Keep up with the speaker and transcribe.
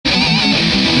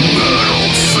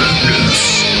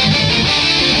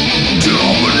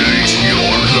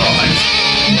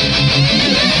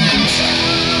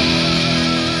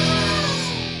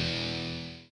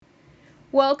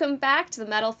welcome back to the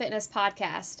Metal Fitness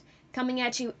Podcast, coming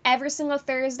at you every single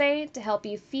Thursday to help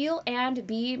you feel and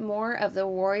be more of the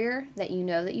warrior that you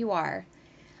know that you are.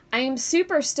 I am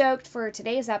super stoked for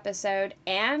today's episode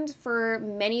and for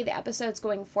many of the episodes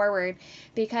going forward,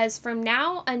 because from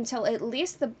now until at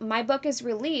least my book is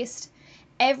released,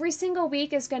 every single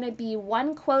week is going to be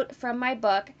one quote from my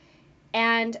book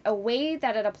and a way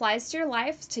that it applies to your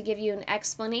life to give you an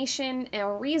explanation and a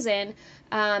reason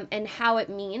and how it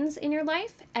means in your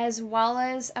life, as well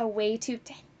as a way to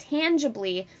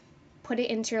tangibly put it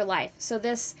into your life. So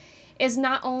this is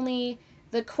not only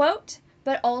the quote,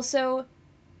 but also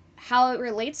how it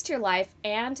relates to your life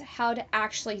and how to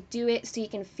actually do it so you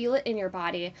can feel it in your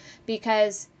body.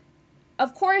 Because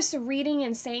of course, reading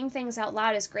and saying things out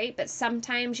loud is great, but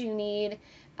sometimes you need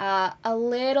a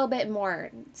little bit more.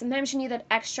 Sometimes you need that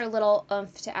extra little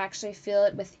oomph to actually feel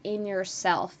it within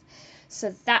yourself.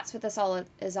 So that's what this all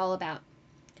is all about.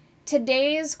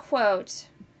 Today's quote,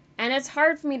 and it's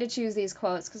hard for me to choose these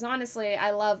quotes because honestly, I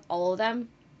love all of them.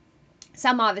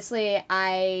 Some obviously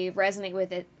I resonate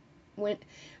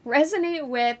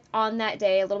with on that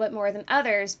day a little bit more than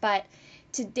others, but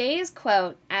today's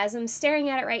quote, as I'm staring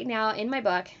at it right now in my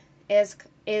book, is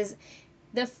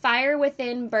 "The fire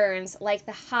within burns like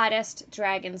the hottest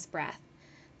dragon's breath.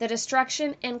 The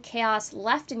destruction and chaos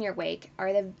left in your wake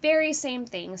are the very same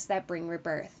things that bring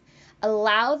rebirth.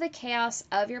 Allow the chaos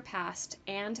of your past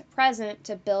and present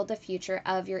to build the future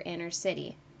of your inner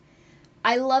city."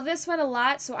 I love this one a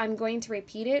lot, so I'm going to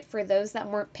repeat it for those that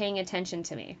weren't paying attention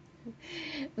to me.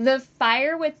 The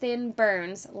fire within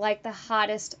burns like the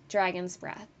hottest dragon's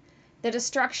breath. The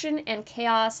destruction and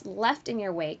chaos left in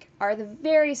your wake are the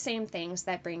very same things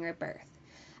that bring rebirth.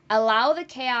 Allow the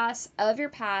chaos of your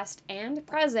past and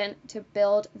present to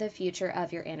build the future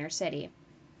of your inner city.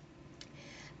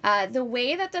 The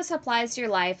way that this applies to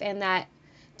your life, and that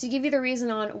to give you the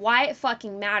reason on why it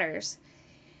fucking matters,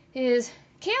 is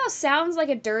chaos sounds like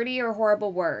a dirty or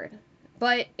horrible word,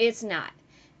 but it's not.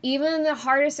 Even the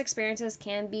hardest experiences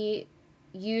can be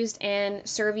used and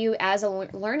serve you as a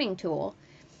learning tool,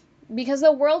 because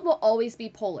the world will always be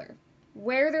polar.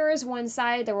 Where there is one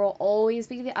side, there will always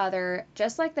be the other,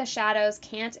 just like the shadows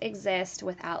can't exist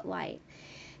without light.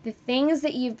 The things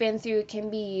that you've been through can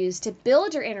be used to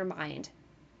build your inner mind,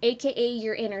 aka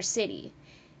your inner city.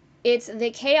 It's the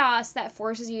chaos that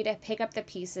forces you to pick up the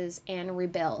pieces and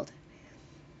rebuild.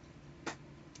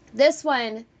 This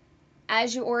one,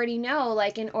 as you already know,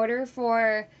 like, in order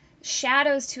for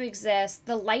shadows to exist,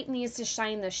 the light needs to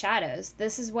shine the shadows.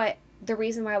 This is the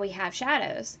reason why we have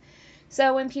shadows.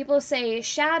 So when people say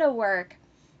shadow work,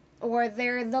 or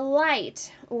they're the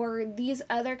light, or these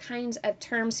other kinds of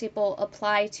terms people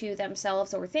apply to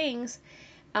themselves or things,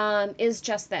 is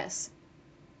just this.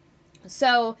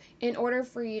 So in order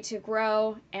for you to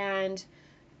grow and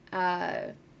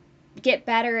get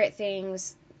better at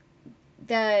things,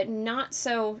 the not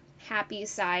so happy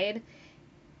side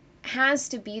has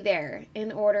to be there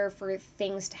in order for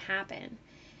things to happen.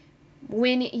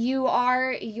 When you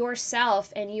are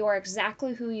yourself and you are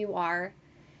exactly who you are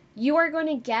going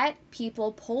to get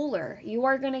people polar. You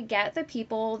are going to get the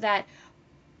people that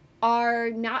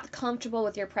are not comfortable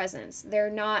with your presence.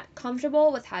 They're not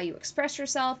comfortable with how you express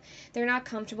yourself. They're not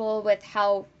comfortable with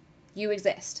how you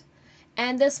exist.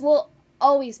 And this will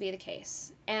always be the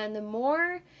case. And the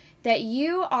more that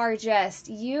you are just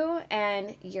you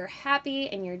and you're happy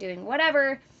and you're doing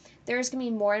whatever, there's going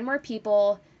to be more and more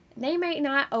people. They might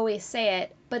not always say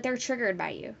it, but they're triggered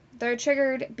by you. They're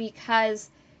triggered because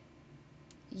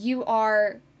you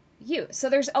are you. So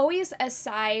there's always a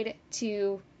side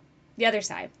to the other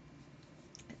side.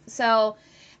 So,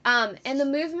 and the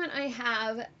movement I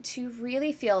have to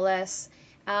really feel this,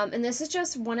 and this is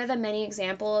just one of the many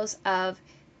examples of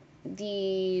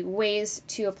the ways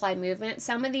to apply movement.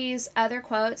 Some of these other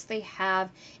quotes, they have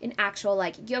an actual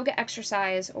like yoga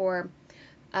exercise or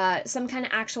some kind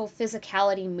of actual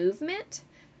physicality movement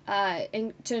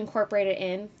to incorporate it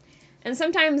in. And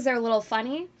sometimes they're a little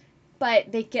funny,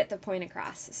 but they get the point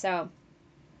across. So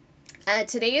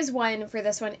today's one for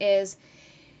this one is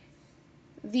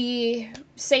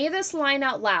say this line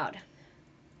out loud.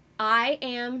 I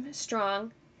am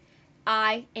strong.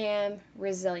 I am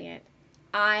resilient.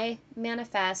 I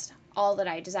manifest all that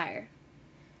I desire.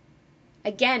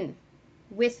 Again,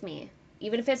 with me,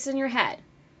 even if it's in your head.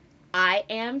 I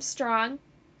am strong.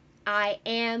 I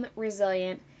am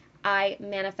resilient. I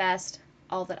manifest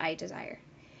all that I desire.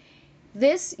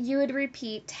 This you would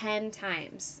repeat 10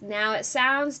 times. Now it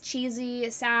sounds cheesy,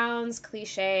 it sounds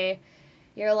cliche.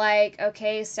 You're like,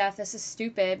 okay, Steph, this is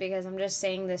stupid because I'm just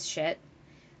saying this shit.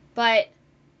 But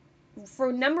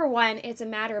for number one, it's a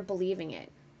matter of believing it.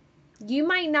 You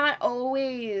might not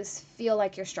always feel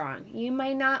like you're strong. You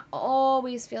might not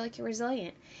always feel like you're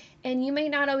resilient. And you may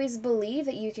not always believe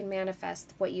that you can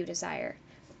manifest what you desire.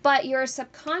 But your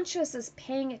subconscious is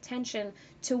paying attention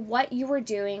to what you are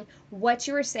doing, what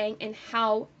you are saying, and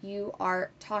how you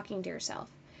are talking to yourself.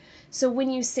 So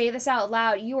when you say this out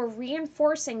loud, you are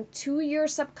reinforcing to your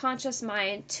subconscious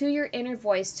mind, to your inner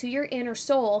voice, to your inner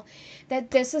soul, that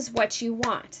this is what you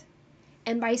want.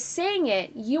 And by saying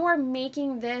it, you are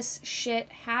making this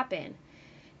shit happen.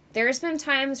 There's been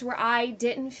times where I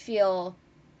didn't feel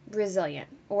resilient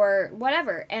or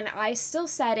whatever, and I still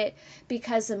said it,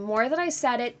 because the more that I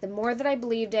said it, the more that I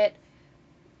believed it.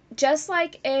 Just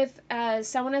like if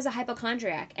someone is a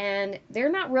hypochondriac and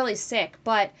they're not really sick,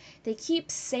 but they keep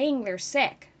saying they're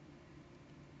sick.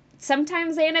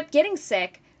 Sometimes they end up getting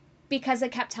sick because they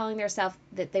kept telling themselves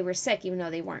that they were sick even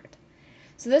though they weren't.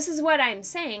 So this is what I'm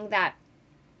saying, that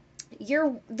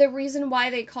the reason why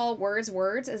they call words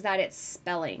words is that it's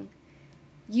spelling.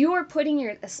 You are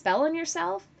putting a spell on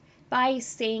yourself by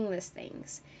saying these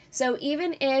things. So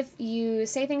even if you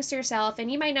say things to yourself, and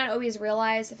you might not always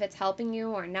realize if it's helping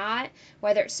you or not,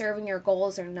 whether it's serving your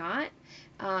goals or not,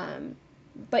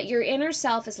 but your inner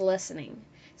self is listening.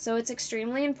 So it's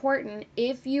extremely important,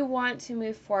 if you want to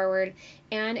move forward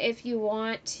and if you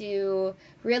want to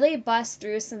really bust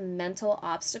through some mental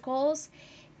obstacles,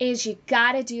 is you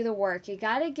gotta do the work. You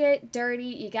gotta get dirty.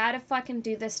 You gotta fucking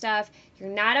do this stuff. You're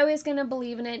not always gonna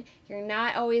believe in it. You're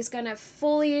not always gonna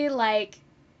fully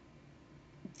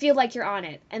feel like you're on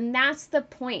it. And that's the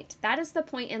point. That is the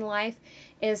point in life,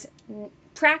 is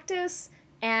practice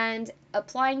and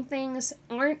applying things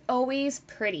aren't always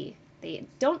pretty.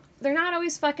 They're not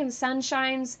always fucking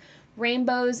sunshines,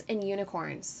 rainbows, and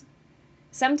unicorns.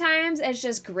 Sometimes it's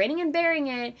just grinning and bearing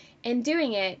it and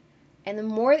doing it. And the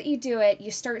more that you do it, you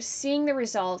start seeing the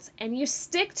results and you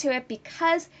stick to it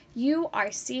because you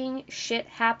are seeing shit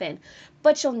happen.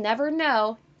 But you'll never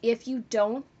know if you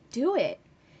don't do it.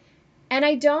 And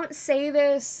I don't say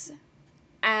this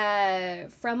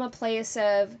from a place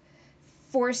of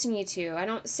forcing you to. I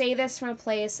don't say this from a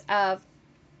place of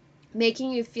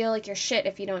making you feel like you're shit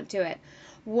if you don't do it.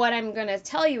 What I'm going to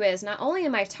tell you is, not only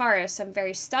am I Taurus, I'm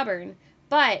very stubborn,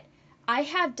 but I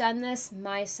have done this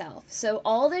myself. So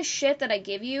all this shit that I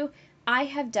give you, I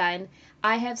have done,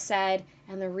 I have said,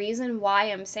 and the reason why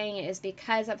I'm saying it is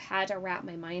because I've had to wrap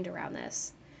my mind around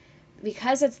this.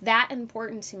 Because it's that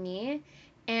important to me,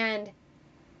 and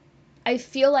I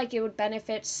feel like it would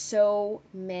benefit so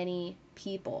many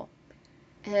people.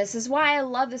 And this is why I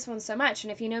love this one so much.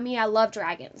 And if you know me, I love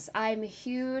dragons. I'm a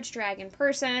huge dragon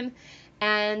person.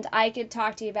 And I could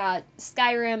talk to you about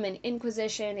Skyrim and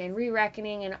Inquisition and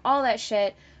Re-Reckoning and all that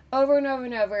shit over and over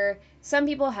and over. Some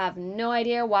people have no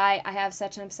idea why I have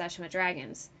such an obsession with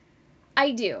dragons.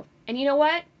 I do. And you know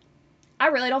what? I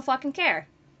really don't fucking care.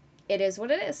 It is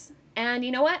what it is. And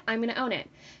you know what? I'm going to own it.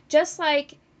 Just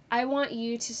like I want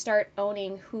you to start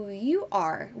owning who you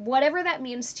are. Whatever that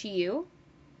means to you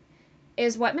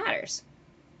is what matters.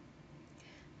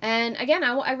 And again,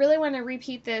 I really want to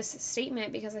repeat this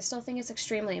statement because I still think it's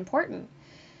extremely important.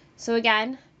 So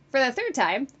again, for the third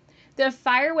time, the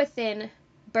fire within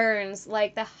burns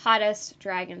like the hottest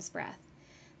dragon's breath.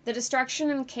 The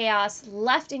destruction and chaos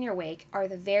left in your wake are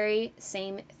the very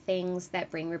same things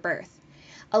that bring rebirth.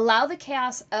 Allow the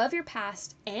chaos of your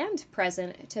past and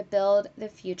present to build the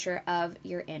future of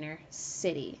your inner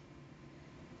city.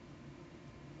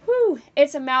 Whew,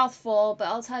 it's a mouthful, but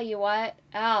I'll tell you what,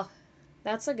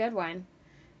 that's a good one.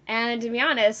 And to be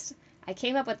honest, I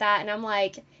came up with that and I'm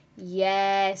like,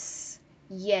 yes.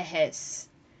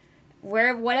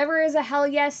 Whatever is a hell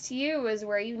yes to you is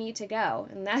where you need to go.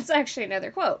 And that's actually another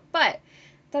quote, but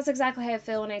that's exactly how I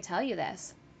feel when I tell you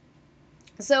this.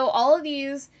 So all of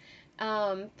these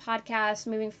podcasts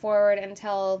moving forward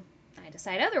until I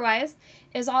decide otherwise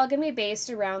is all going to be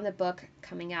based around the book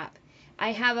coming up.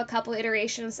 I have a couple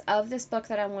iterations of this book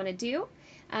that I want to do.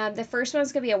 The first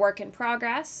one's going to be a work in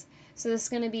progress. So this is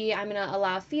going to be, I'm going to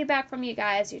allow feedback from you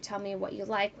guys. You tell me what you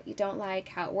like, what you don't like,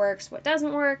 how it works, what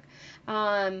doesn't work,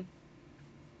 and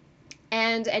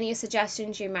any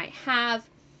suggestions you might have.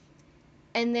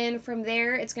 And then from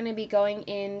there, it's going to be going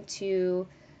into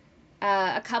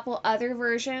a couple other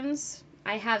versions.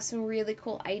 I have some really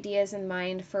cool ideas in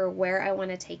mind for where I want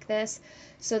to take this.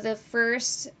 So the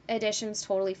first edition's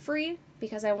totally free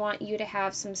because I want you to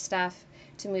have some stuff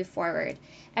to move forward.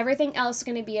 Everything else is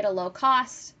going to be at a low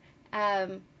cost,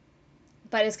 but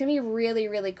it's going to be really,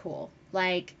 really cool.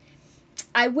 Like,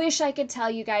 I wish I could tell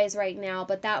you guys right now,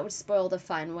 but that would spoil the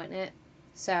fun, wouldn't it?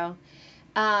 So,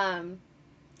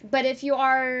 but if you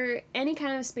are any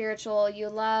kind of spiritual, you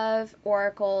love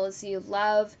oracles, you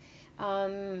love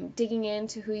digging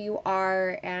into who you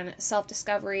are and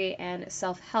self-discovery and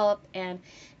self-help and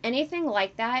anything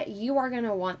like that, you are going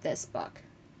to want this book.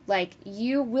 Like,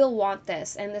 you will want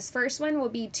this. And this first one will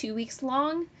be 2 weeks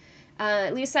long.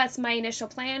 At least that's my initial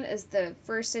plan, is the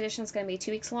first edition is going to be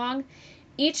 2 weeks long.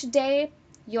 Each day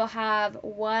you'll have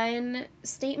one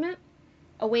statement,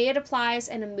 a way it applies,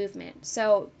 and a movement.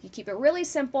 So you keep it really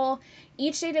simple.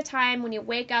 Each day at a time, when you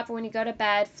wake up or when you go to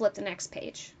bed, flip the next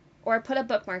page. Or put a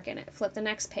bookmark in it. Flip the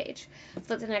next page.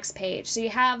 Flip the next page. So you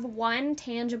have one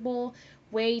tangible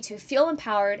way to feel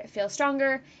empowered, feel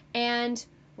stronger, and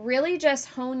really just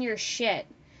hone your shit.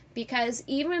 Because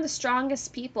even the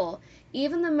strongest people,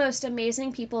 even the most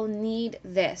amazing people need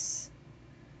this.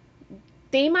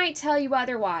 They might tell you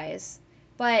otherwise,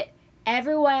 but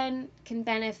everyone can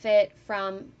benefit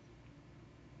from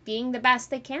being the best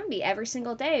they can be every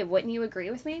single day. Wouldn't you agree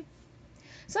with me?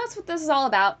 So that's what this is all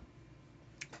about.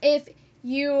 If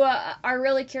you are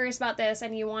really curious about this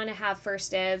and you want to have first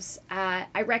dibs,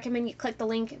 I recommend you click the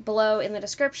link below in the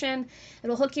description.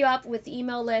 It'll hook you up with the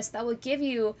email list that will give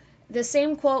you the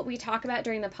same quote we talk about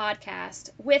during the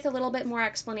podcast with a little bit more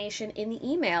explanation in the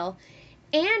email.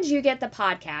 And you get the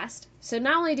podcast. So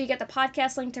not only do you get the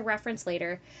podcast link to reference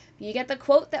later, but you get the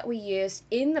quote that we used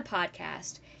in the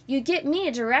podcast. You get me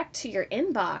direct to your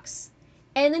inbox.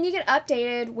 And then you get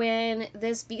updated when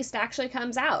this beast actually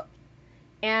comes out.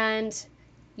 And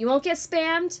you won't get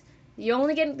spammed. You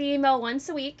only get the email once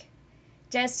a week,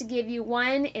 just to give you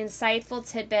one insightful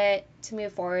tidbit to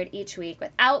move forward each week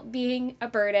without being a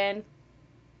burden,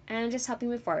 and just helping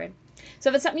move forward. So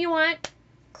if it's something you want,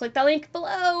 click the link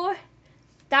below.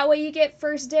 That way you get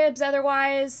first dibs.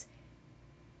 Otherwise,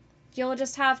 you'll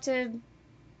just have to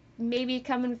maybe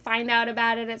come and find out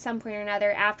about it at some point or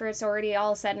another after it's already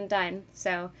all said and done.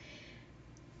 So,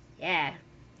 yeah.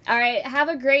 All right, have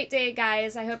a great day,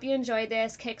 guys. I hope you enjoyed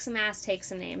this. Kick some ass, take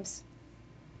some names.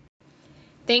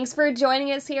 Thanks for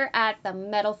joining us here at the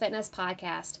Metal Fitness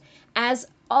Podcast. As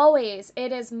always,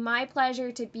 it is my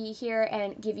pleasure to be here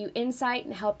and give you insight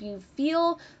and help you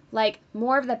feel like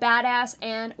more of the badass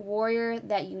and warrior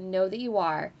that you know that you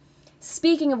are.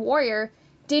 Speaking of warrior,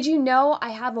 did you know I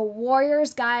have a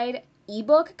Warrior's Guide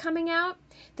ebook coming out?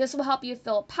 This will help you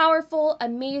feel powerful,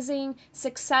 amazing,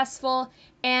 successful,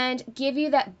 and give you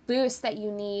that boost that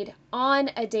you need on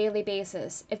a daily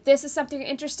basis. If this is something you're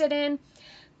interested in,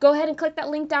 go ahead and click that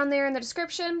link down there in the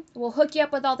description. We'll hook you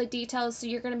up with all the details, so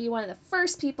you're going to be one of the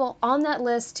first people on that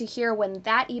list to hear when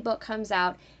that ebook comes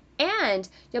out, and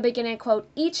you'll be getting a quote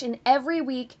each and every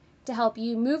week to help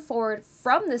you move forward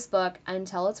from this book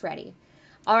until it's ready.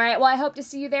 All right, well, I hope to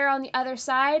see you there on the other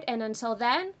side, and until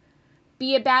then,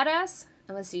 be a badass,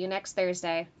 and we'll see you next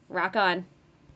Thursday. Rock on.